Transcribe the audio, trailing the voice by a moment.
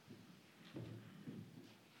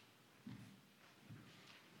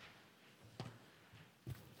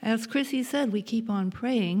As Chrissy said, we keep on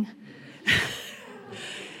praying.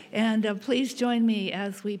 And please join me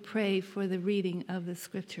as we pray for the reading of the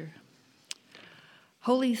scripture.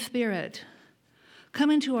 Holy Spirit, come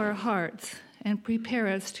into our hearts and prepare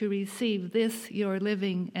us to receive this, your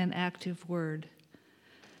living and active word.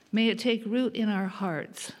 May it take root in our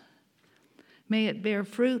hearts. May it bear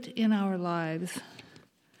fruit in our lives.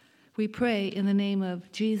 We pray in the name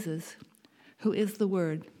of Jesus, who is the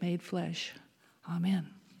Word made flesh. Amen.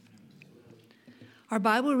 Our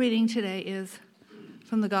Bible reading today is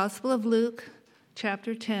from the Gospel of Luke,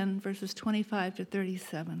 chapter 10, verses 25 to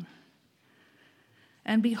 37.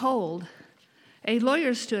 And behold, a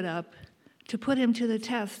lawyer stood up to put him to the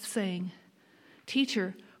test, saying,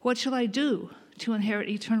 "Teacher, what shall I do to inherit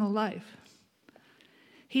eternal life?"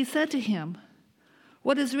 He said to him,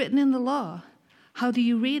 "What is written in the law? How do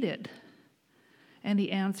you read it?" And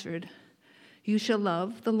he answered, "You shall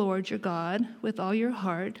love the Lord your God with all your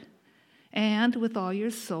heart, and with all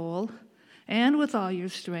your soul, and with all your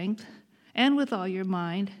strength, and with all your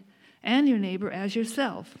mind, and your neighbor as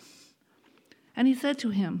yourself." And he said to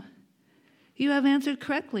him, "You have answered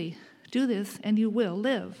correctly. Do this, and you will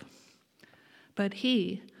live." But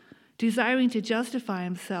he, desiring to justify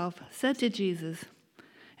himself, said to Jesus,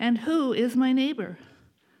 "And who is my neighbor?"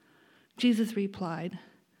 Jesus replied,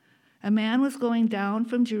 "A man was going down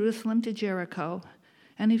from Jerusalem to Jericho,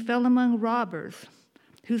 and he fell among robbers,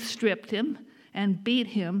 who stripped him and beat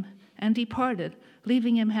him and departed,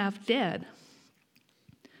 leaving him half dead.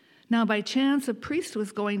 Now by chance a priest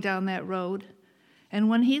was going down that road, and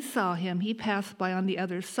when he saw him, he passed by on the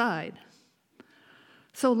other side.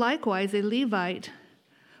 So likewise a Levite,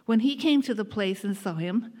 when he came to the place and saw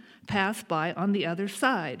him, passed by on the other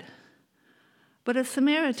side. But a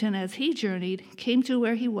Samaritan, as he journeyed, came to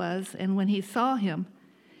where he was, and when he saw him,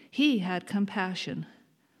 he had compassion.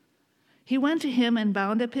 He went to him and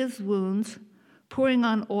bound up his wounds, pouring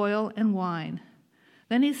on oil and wine.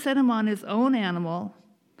 Then he set him on his own animal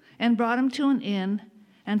and brought him to an inn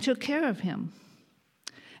and took care of him.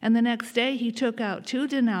 And the next day he took out 2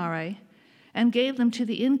 denarii and gave them to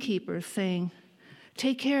the innkeepers, saying,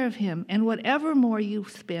 "Take care of him, and whatever more you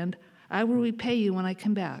spend, I will repay you when I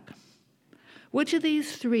come back." Which of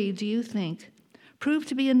these 3 do you think proved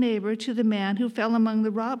to be a neighbor to the man who fell among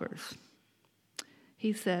the robbers?"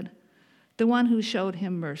 He said, "The one who showed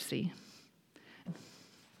him mercy."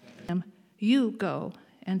 You go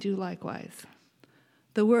and do likewise.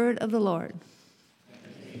 The word of the Lord.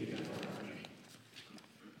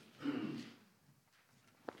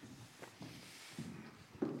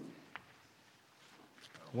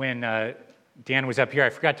 When Dan was up here, I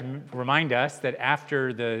forgot to remind us that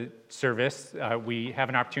after the service, we have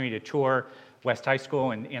an opportunity to tour West High School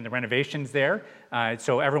and the renovations there.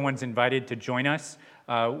 So everyone's invited to join us.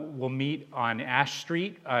 We'll meet on Ash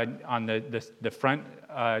Street on the front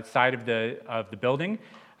side of the building.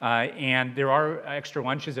 And there are extra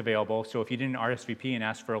lunches available. So if you didn't RSVP and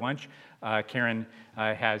ask for a lunch, Karen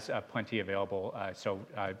has plenty available. So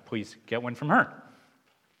please get one from her.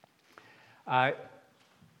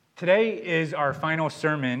 Today is our final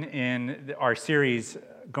sermon in our series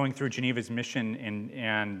going through Geneva's mission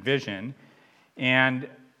and vision. And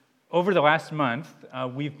over the last month,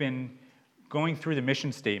 we've been going through the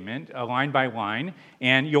mission statement line by line.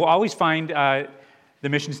 And you'll always find the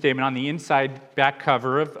mission statement on the inside back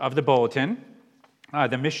cover of the bulletin.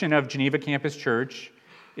 The mission of Geneva Campus Church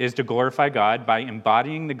is to glorify God by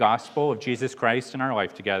embodying the gospel of Jesus Christ in our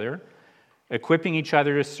life together, equipping each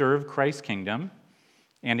other to serve Christ's kingdom,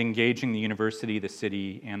 and engaging the university, the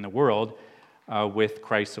city, and the world with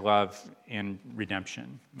Christ's love and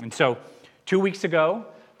redemption. And so 2 weeks ago,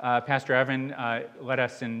 Pastor Evan led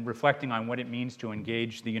us in reflecting on what it means to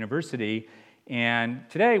engage the university. And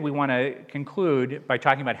today we want to conclude by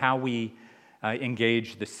talking about how we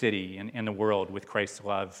engage the city and the world with Christ's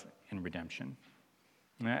love and redemption.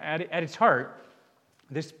 At its heart,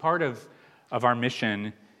 this part of our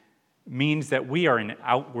mission means that we are an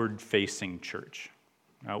outward-facing church.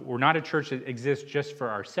 We're not a church that exists just for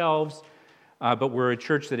ourselves, but we're a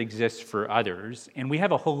church that exists for others. And we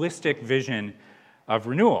have a holistic vision of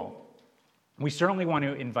renewal. We certainly want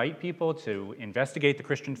to invite people to investigate the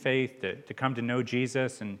Christian faith, to come to know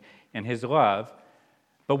Jesus and his love,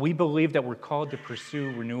 but we believe that we're called to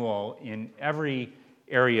pursue renewal in every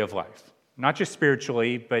area of life, not just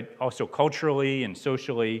spiritually, but also culturally and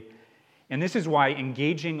socially. And this is why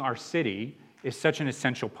engaging our city is such an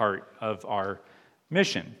essential part of our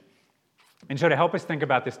mission. And so to help us think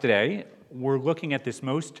about this today, we're looking at this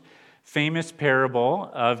most famous parable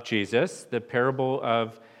of Jesus, the parable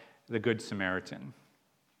of the Good Samaritan.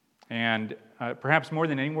 And perhaps more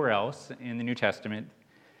than anywhere else in the New Testament,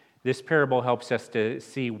 This parable helps us to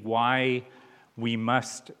see why we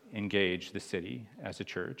must engage the city as a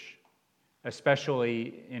church,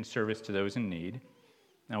 especially in service to those in need.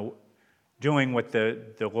 Now, doing what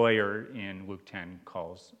the lawyer in Luke 10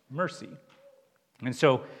 calls mercy. And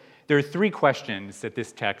so there are three questions that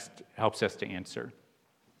this text helps us to answer.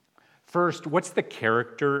 First, what's the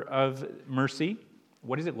character of mercy?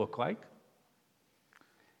 What does it look like?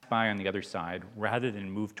 By on the other side, rather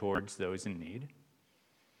than move towards those in need.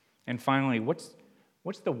 And finally, what's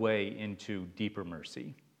the way into deeper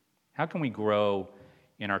mercy? How can we grow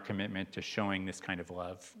in our commitment to showing this kind of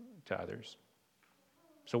love to others?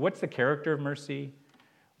 So what's the character of mercy?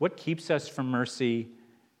 What keeps us from mercy?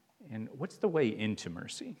 And what's the way into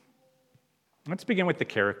mercy? Let's begin with the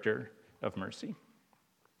character of mercy.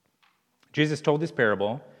 Jesus told this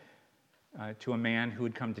parable to a man who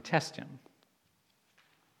had come to test him.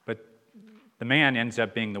 But the man ends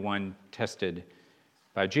up being the one tested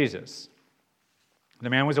by Jesus. The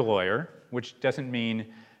man was a lawyer, which doesn't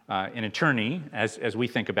mean an attorney as we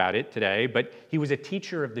think about it today, but he was a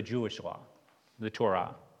teacher of the Jewish law, the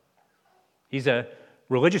Torah. He's a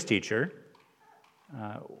religious teacher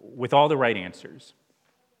with all the right answers.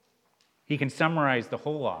 He can summarize the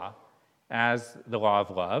whole law as the law of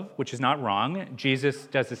love, which is not wrong. Jesus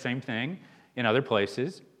does the same thing in other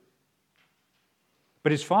places.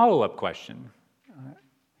 But his follow-up question,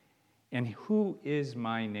 and who is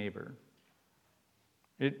my neighbor?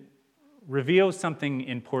 It reveals something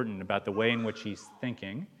important about the way in which he's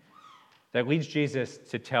thinking that leads Jesus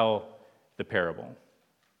to tell the parable.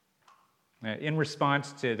 In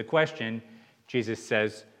response to the question, Jesus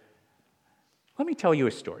says, "Let me tell you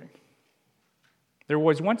a story. There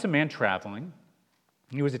was once a man traveling.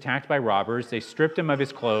 He was attacked by robbers. They stripped him of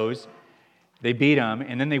his clothes. They beat him,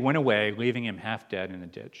 and then they went away, leaving him half dead in a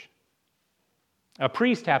ditch. A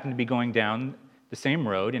priest happened to be going down the same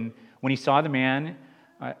road, and when he saw the man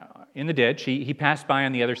in the ditch, he passed by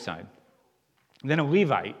on the other side. Then a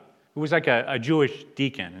Levite, who was like a Jewish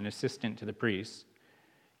deacon, an assistant to the priest,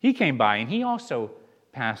 he came by, and he also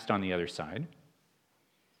passed on the other side.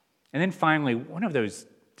 And then finally, one of those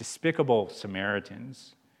despicable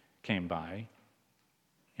Samaritans came by,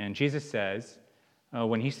 and Jesus says,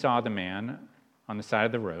 when he saw the man on the side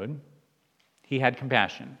of the road, he had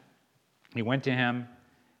compassion. He went to him,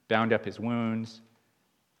 bound up his wounds,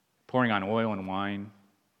 pouring on oil and wine.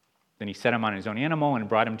 Then he set him on his own animal and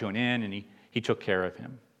brought him to an inn, and he took care of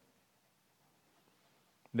him."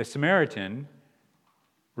 The Samaritan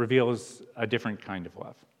reveals a different kind of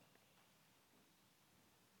love.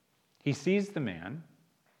 He sees the man,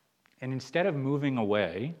 and instead of moving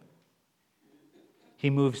away, he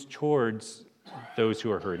moves towards those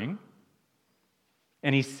who are hurting,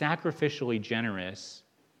 and he's sacrificially generous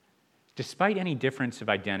despite any difference of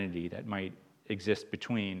identity that might exist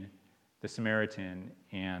between the Samaritan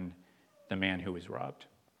and the man who was robbed.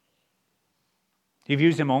 He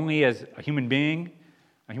views him only as a human being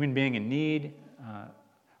in need,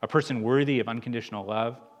 a person worthy of unconditional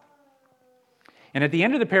love. And at the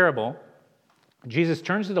end of the parable, Jesus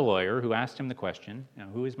turns to the lawyer who asked him the question,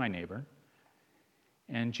 "Who is my neighbor?"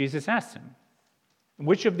 And Jesus asks him,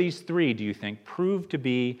 "Which of these three do you think proved to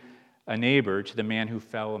be a neighbor to the man who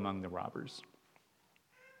fell among the robbers?"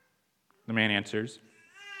 The man answers,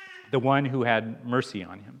 "The one who had mercy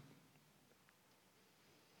on him."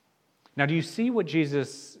 Now, do you see what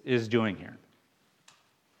Jesus is doing here?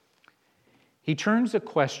 He turns a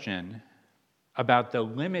question about the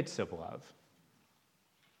limits of love.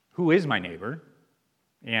 Who is my neighbor?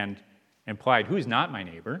 And implied, who is not my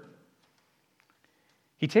neighbor?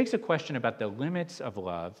 He takes a question about the limits of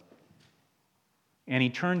love, and he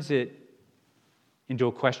turns it into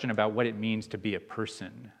a question about what it means to be a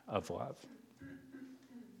person of love.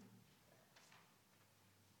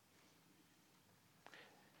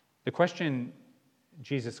 The question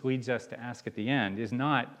Jesus leads us to ask at the end is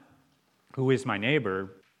not, who is my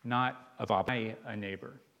neighbor, not of am I a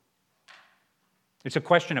neighbor. It's a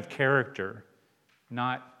question of character,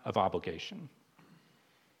 not of obligation.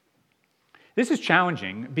 This is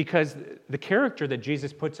challenging because the character that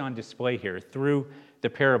Jesus puts on display here through the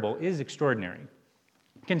parable is extraordinary.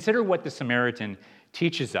 Consider what the Samaritan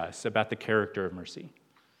teaches us about the character of mercy.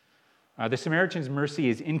 The Samaritan's mercy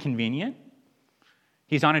is inconvenient.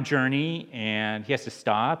 He's on a journey and he has to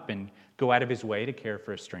stop and go out of his way to care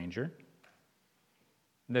for a stranger.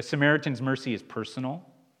 The Samaritan's mercy is personal.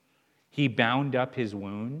 He bound up his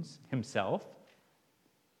wounds himself.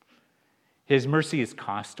 His mercy is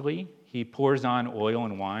costly. He pours on oil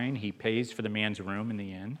and wine. He pays for the man's room in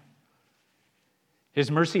the inn.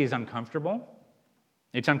 His mercy is uncomfortable.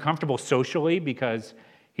 It's uncomfortable socially because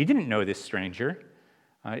he didn't know this stranger.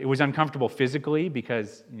 It was uncomfortable physically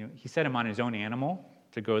because he set him on his own animal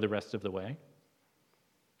to go the rest of the way.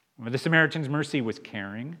 The Samaritan's mercy was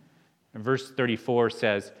caring. And verse 34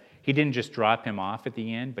 says, he didn't just drop him off at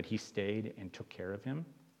the inn, but he stayed and took care of him.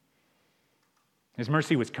 His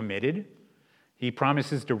mercy was committed. He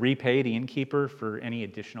promises to repay the innkeeper for any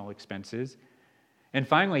additional expenses. And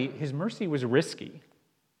finally, his mercy was risky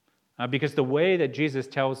because the way that Jesus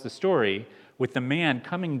tells the story with the man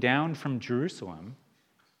coming down from Jerusalem,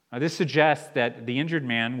 this suggests that the injured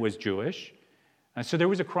man was Jewish. So there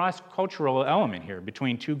was a cross-cultural element here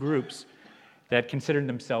between two groups that considered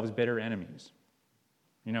themselves bitter enemies.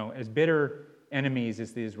 As bitter enemies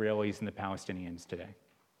as the Israelis and the Palestinians today.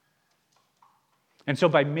 And so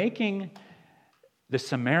by making the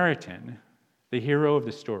Samaritan the hero of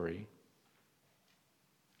the story,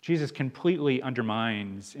 Jesus completely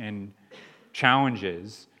undermines and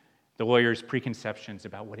challenges the lawyer's preconceptions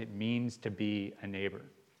about what it means to be a neighbor.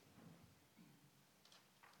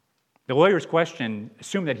 The lawyer's question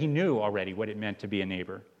assumed that he knew already what it meant to be a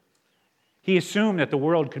neighbor. He assumed that the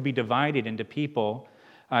world could be divided into people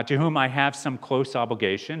to whom I have some close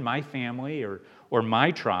obligation, my family or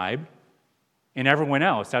my tribe, and everyone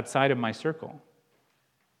else outside of my circle.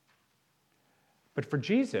 But for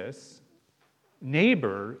Jesus,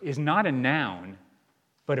 neighbor is not a noun,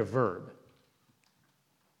 but a verb.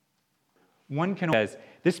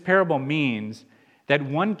 This parable means that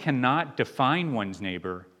one cannot define one's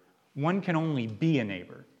neighbor, one can only be a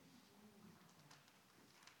neighbor.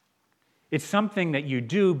 It's something that you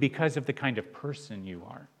do because of the kind of person you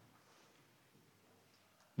are.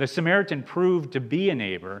 The Samaritan proved to be a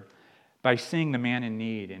neighbor by seeing the man in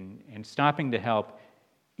need and stopping to help,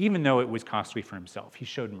 even though it was costly for himself. He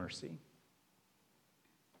showed mercy.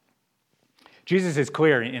 Jesus is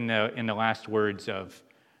clear in the last words of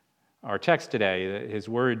our text today, his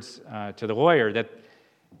words to the lawyer,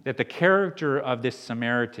 that the character of this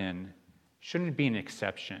Samaritan shouldn't be an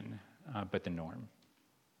exception, but the norm.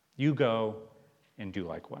 You go and do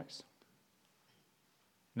likewise.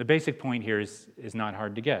 The basic point here is not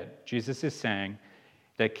hard to get. Jesus is saying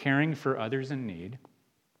that caring for others in need,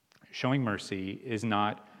 showing mercy, is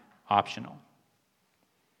not optional.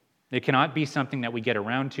 It cannot be something that we get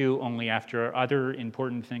around to only after other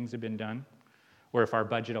important things have been done, or if our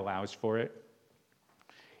budget allows for it.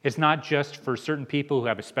 It's not just for certain people who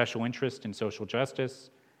have a special interest in social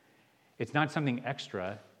justice. It's not something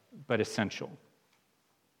extra, but essential.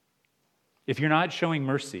 If you're not showing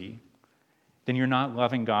mercy, then you're not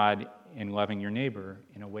loving God and loving your neighbor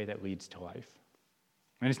in a way that leads to life.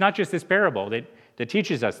 And it's not just this parable that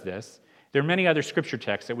teaches us this. There are many other scripture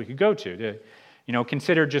texts that we could go to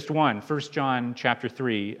consider just one, 1 John chapter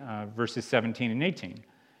 3, verses 17 and 18.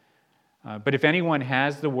 But if anyone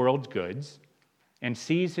has the world's goods and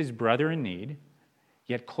sees his brother in need,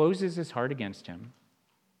 yet closes his heart against him,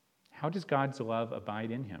 how does God's love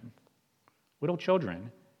abide in him? Little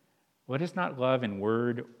children, let us not love in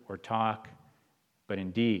word or talk, but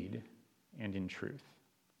in deed and in truth.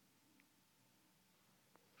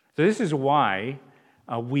 So this is why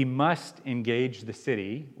we must engage the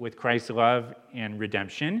city with Christ's love and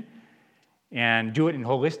redemption and do it in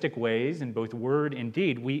holistic ways in both word and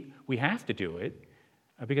deed. We have to do it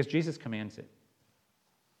because Jesus commands it.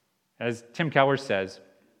 As Tim Keller says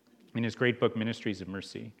in his great book, Ministries of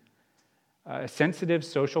Mercy, a sensitive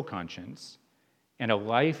social conscience and a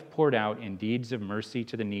life poured out in deeds of mercy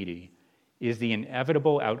to the needy is the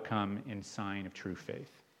inevitable outcome and sign of true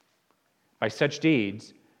faith. By such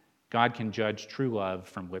deeds, God can judge true love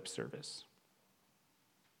from lip service.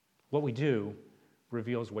 What we do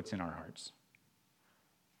reveals what's in our hearts.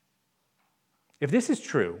 If this is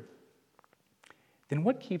true, then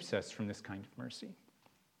what keeps us from this kind of mercy?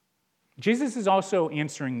 Jesus is also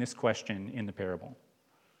answering this question in the parable.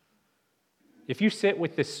 If you sit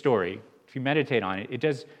with this story, if you meditate on it,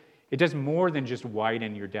 it does more than just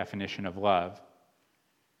widen your definition of love.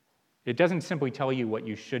 It doesn't simply tell you what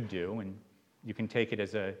you should do, and you can take it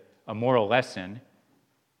as a moral lesson.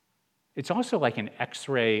 It's also like an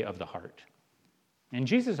X-ray of the heart. And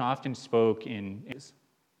Jesus often spoke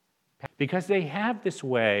because they have this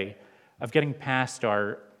way of getting past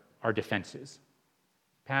our defenses,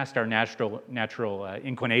 past our natural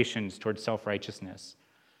inclinations towards self-righteousness.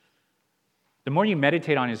 The more you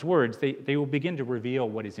meditate on his words, they will begin to reveal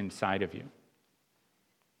what is inside of you.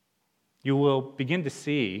 You will begin to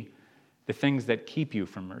see the things that keep you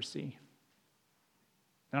from mercy,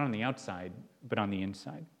 not on the outside, but on the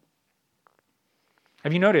inside.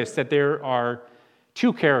 Have you noticed that there are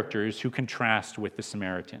two characters who contrast with the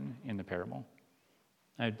Samaritan in the parable?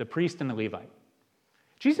 The priest and the Levite.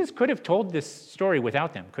 Jesus could have told this story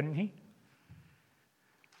without them, couldn't he?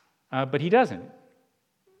 But he doesn't.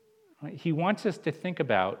 He wants us to think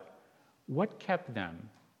about what kept them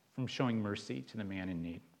from showing mercy to the man in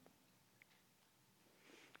need.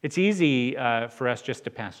 It's easy for us just to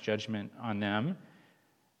pass judgment on them,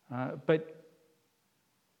 but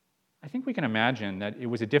I think we can imagine that it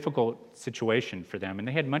was a difficult situation for them, and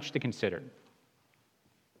they had much to consider.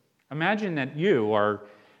 Imagine that you are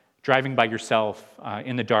driving by yourself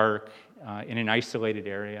in the dark, in an isolated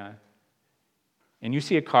area, and you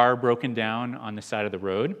see a car broken down on the side of the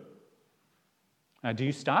road. Do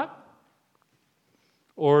you stop?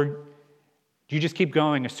 Or do you just keep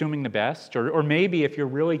going, assuming the best? Or maybe if you're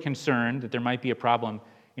really concerned that there might be a problem,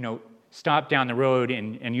 stop down the road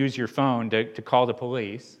and use your phone to call the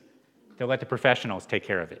police, to let the professionals take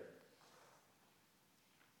care of it.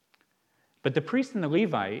 But the priest and the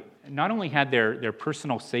Levite not only had their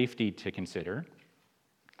personal safety to consider,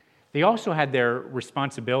 they also had their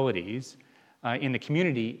responsibilities in the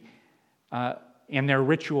community and their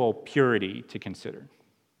ritual purity to consider.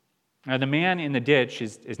 Now, the man in the ditch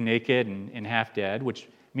is naked and half dead, which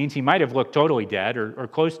means he might have looked totally dead or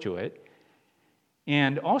close to it.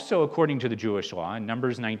 And also, according to the Jewish law, in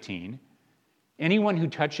Numbers 19, anyone who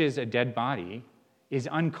touches a dead body is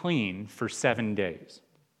unclean for 7 days.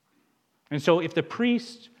 And so if the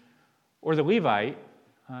priest or the Levite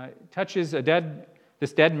touches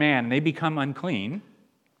this dead man and they become unclean,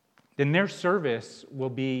 then their service will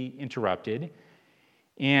be interrupted,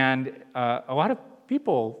 and a lot of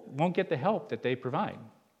people won't get the help that they provide.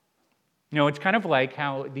 It's kind of like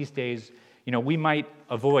how these days, we might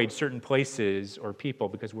avoid certain places or people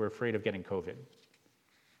because we're afraid of getting COVID.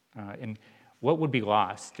 And what would be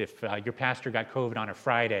lost if your pastor got COVID on a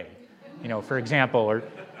Friday, for example,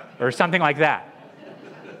 or something like that?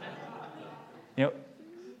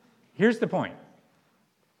 Here's the point.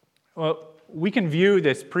 Well, we can view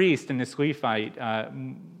this priest and this Levite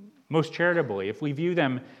most charitably if we view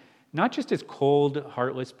them not just as cold,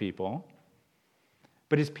 heartless people,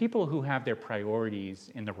 but as people who have their priorities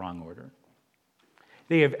in the wrong order.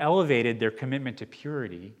 They have elevated their commitment to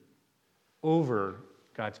purity over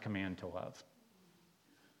God's command to love.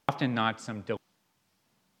 Often not some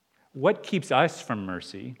What keeps us from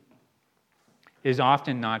mercy is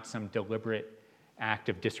often not some deliberate act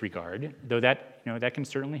of disregard, though that can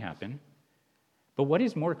certainly happen. But what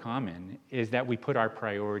is more common is that we put our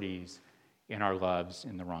priorities and our loves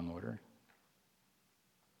in the wrong order.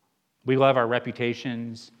 We love our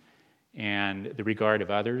reputations and the regard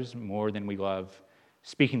of others more than we love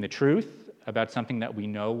speaking the truth about something that we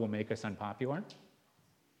know will make us unpopular.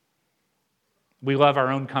 We love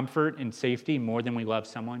our own comfort and safety more than we love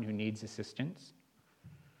someone who needs assistance.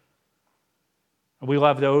 We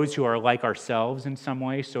love those who are like ourselves in some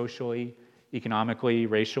way, socially, economically,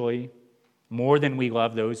 racially, more than we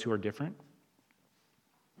love those who are different.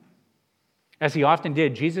 As he often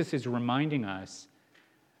did, Jesus is reminding us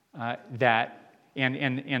that,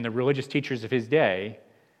 and the religious teachers of his day,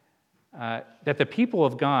 that the people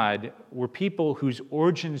of God were people whose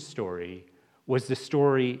origin story was the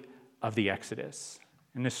story of the Exodus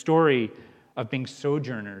and the story of being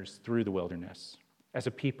sojourners through the wilderness as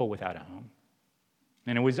a people without a home.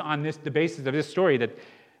 And it was on the basis of this story that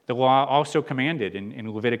the law also commanded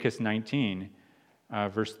in Leviticus 19,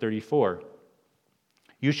 verse 34,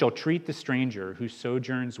 "You shall treat the stranger who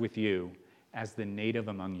sojourns with you as the native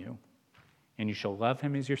among you, and you shall love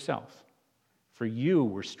him as yourself, for you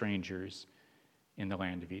were strangers in the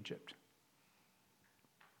land of Egypt."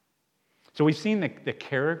 So we've seen the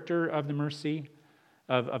character of the mercy,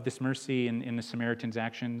 of this mercy in the Samaritan's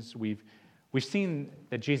actions. We've seen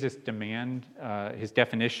that Jesus' his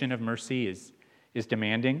definition of mercy is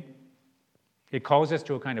demanding. It calls us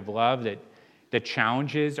to a kind of love that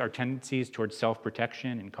challenges our tendencies towards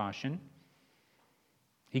self-protection and caution.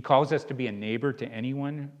 He calls us to be a neighbor to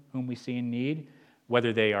anyone whom we see in need,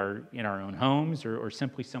 whether they are in our own homes or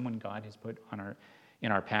simply someone God has put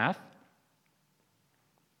in our path.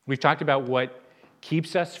 We've talked about what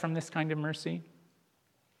keeps us from this kind of mercy.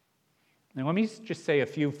 Now, let me just say a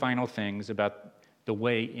few final things about the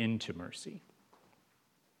way into mercy.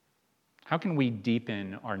 How can we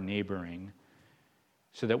deepen our neighboring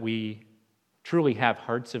so that we truly have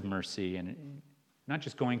hearts of mercy and not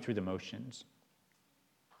just going through the motions?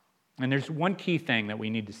 And there's one key thing that we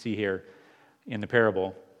need to see here in the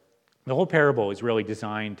parable. The whole parable is really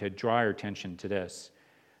designed to draw our attention to this.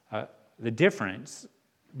 The difference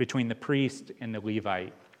between the priest and the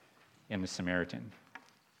Levite and the Samaritan.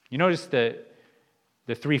 You notice the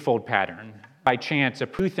threefold pattern. By chance,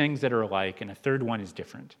 two things that are alike, and a third one is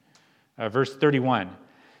different. Verse 31,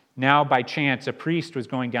 "Now by chance a priest was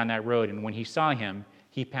going down that road, and when he saw him,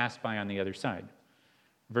 he passed by on the other side."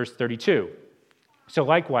 Verse 32. So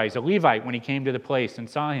likewise, a Levite, when he came to the place and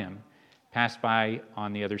saw him, passed by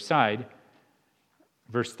on the other side.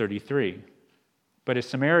 Verse 33. But a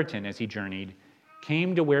Samaritan, as he journeyed,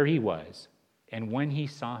 came to where he was, and when he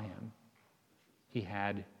saw him, he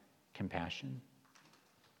had compassion.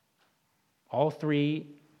 All three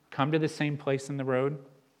come to the same place in the road.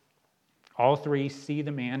 All three see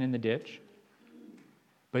the man in the ditch.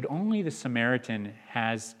 But only the Samaritan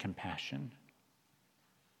has compassion.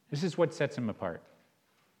 This is what sets him apart.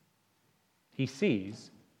 He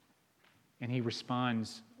sees, and he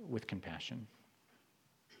responds with compassion.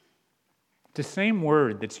 The same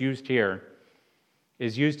word that's used here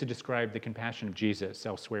is used to describe the compassion of Jesus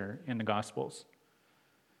elsewhere in the Gospels.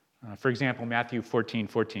 For example, Matthew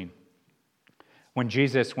 14:14. When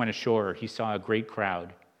Jesus went ashore, he saw a great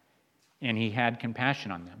crowd, and he had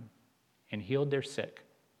compassion on them and healed their sick.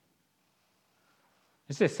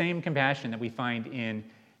 It's the same compassion that we find in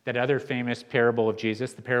that other famous parable of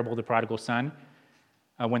Jesus, the parable of the prodigal son.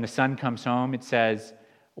 When the son comes home, it says,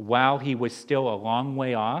 while he was still a long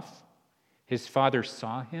way off, his father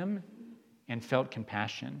saw him and felt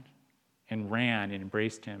compassion and ran and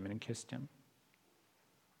embraced him and kissed him.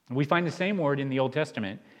 And we find the same word in the Old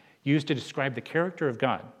Testament used to describe the character of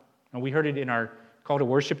God. And we heard it in our call to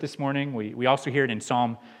worship this morning. We also hear it in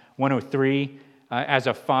Psalm 103. As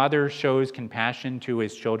a father shows compassion to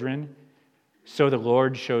his children, so the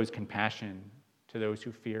Lord shows compassion to those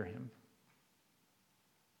who fear him.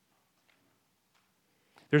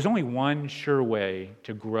 There's only one sure way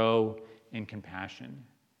to grow in compassion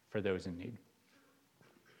for those in need.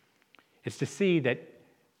 It's to see that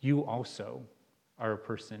you also are a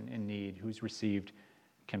person in need who's received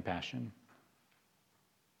compassion.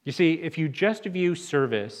 You see, if you just view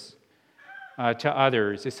service to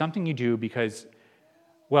others as something you do because,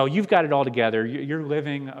 well, you've got it all together, you're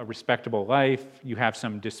living a respectable life, you have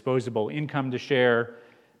some disposable income to share,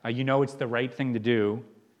 you know it's the right thing to do,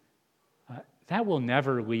 that will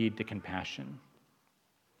never lead to compassion.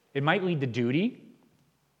 It might lead to duty.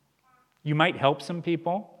 You might help some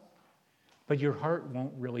people, but your heart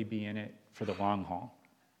won't really be in it for the long haul.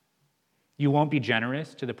 You won't be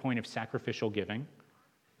generous to the point of sacrificial giving.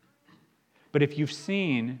 But if you've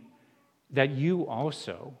seen that you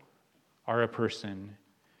also are a person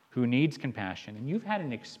who needs compassion, and you've had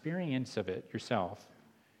an experience of it yourself,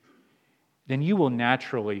 then you will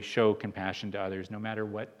naturally show compassion to others, no matter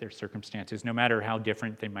what their circumstances, no matter how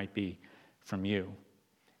different they might be from you.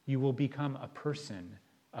 You will become a person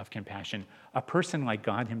of compassion, a person like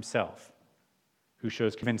God himself, who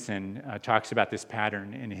shows. Vinson talks about this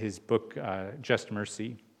pattern in his book, Just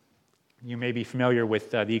Mercy. You may be familiar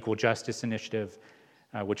with the Equal Justice Initiative,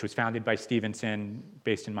 which was founded by Stevenson,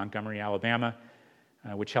 based in Montgomery, Alabama,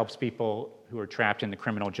 which helps people who are trapped in the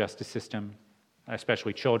criminal justice system,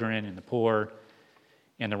 especially children and the poor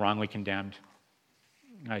and the wrongly condemned.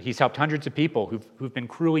 He's helped hundreds of people who've been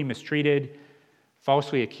cruelly mistreated,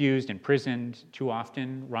 falsely accused, imprisoned, too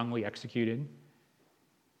often wrongly executed.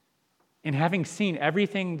 And having seen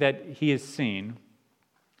everything that he has seen,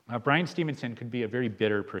 Bryan Stevenson could be a very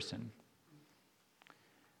bitter person.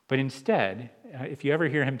 But instead, if you ever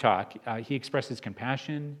hear him talk, he expresses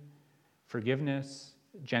compassion, forgiveness,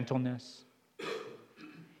 gentleness.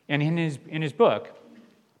 And in his book,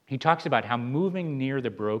 he talks about how moving near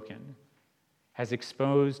the broken has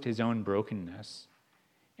exposed his own brokenness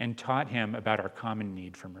and taught him about our common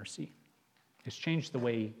need for mercy. It's changed the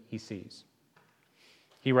way he sees.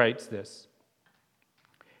 He writes this: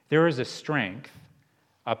 there is a strength,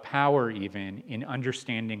 a power even, in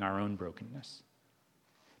understanding our own brokenness.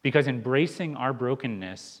 Because embracing our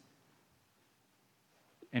brokenness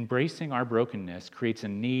creates a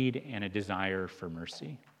need and a desire for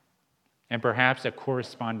mercy, and perhaps a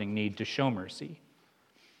corresponding need to show mercy.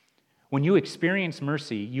 When you experience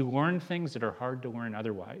mercy, you learn things that are hard to learn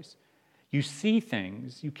otherwise. You see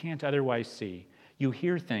things you can't otherwise see. You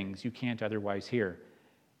hear things you can't otherwise hear.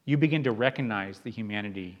 You begin to recognize the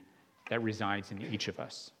humanity that resides in each of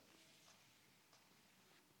us.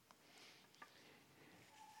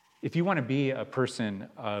 If you want to be a person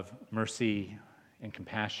of mercy and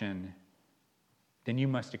compassion, then you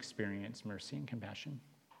must experience mercy and compassion.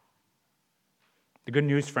 The good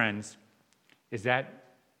news, friends, is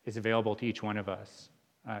that is available to each one of us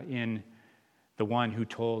in the one who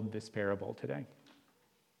told this parable today.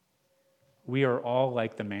 We are all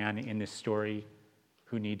like the man in this story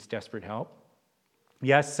who needs desperate help.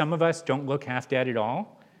 Yes, some of us don't look half dead at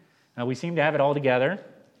all. We seem to have it all together.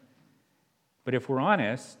 But if we're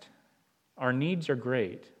honest, our needs are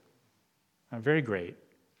great, very great,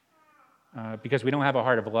 because we don't have a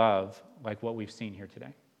heart of love like what we've seen here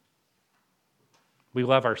today. We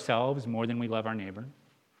love ourselves more than we love our neighbor.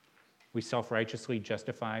 We self-righteously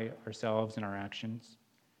justify ourselves and our actions.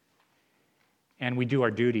 And we do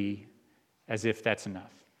our duty as if that's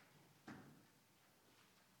enough.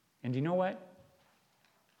 And you know what?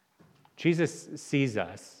 Jesus sees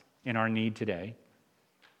us in our need today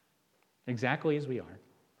exactly as we are,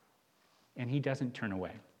 and he doesn't turn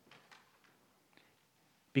away.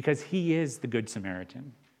 Because he is the Good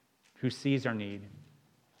Samaritan who sees our need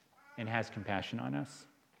and has compassion on us.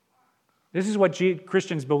 This is what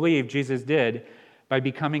Christians believe Jesus did by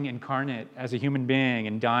becoming incarnate as a human being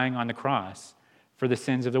and dying on the cross for the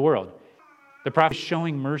sins of the world. The prophet is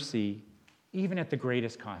showing mercy even at the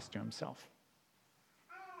greatest cost to himself.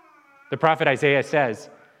 The prophet Isaiah says,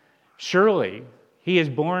 "Surely he has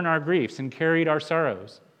borne our griefs and carried our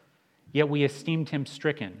sorrows, yet we esteemed him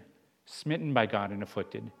stricken, smitten by God and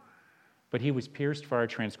afflicted. But he was pierced for our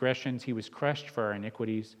transgressions, he was crushed for our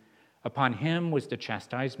iniquities. Upon him was the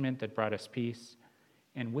chastisement that brought us peace,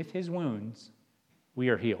 and with his wounds we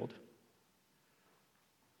are healed."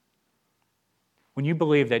 When you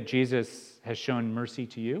believe that Jesus has shown mercy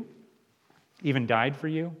to you, even died for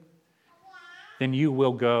you, then you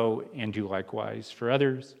will go and do likewise for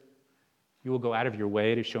others. You will go out of your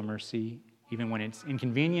way to show mercy, even when it's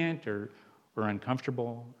inconvenient or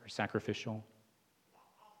uncomfortable or sacrificial,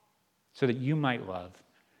 so that you might love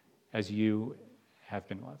as you have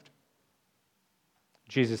been loved.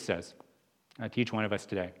 Jesus says to each one of us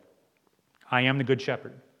today, "I am the good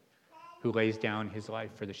shepherd who lays down his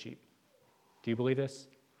life for the sheep." Do you believe this?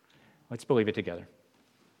 Let's believe it together.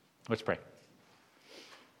 Let's pray.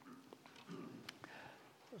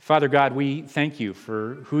 Father God, we thank you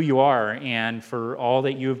for who you are and for all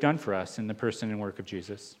that you have done for us in the person and work of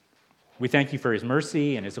Jesus. We thank you for his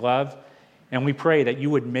mercy and his love, and we pray that you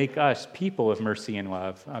would make us people of mercy and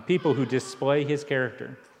love, people who display his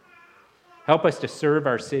character. Help us to serve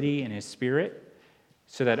our city in his spirit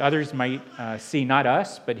so that others might see not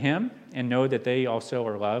us, but him, and know that they also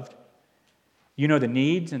are loved. You know the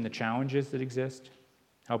needs and the challenges that exist.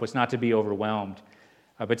 Help us not to be overwhelmed,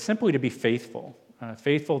 but simply to be faithful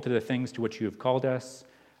to the things to which you have called us,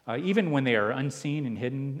 even when they are unseen and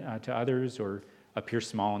hidden to others or appear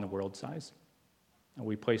small in the world's eyes.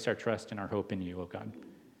 We place our trust and our hope in you, O God,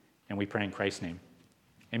 and we pray in Christ's name.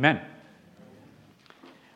 Amen.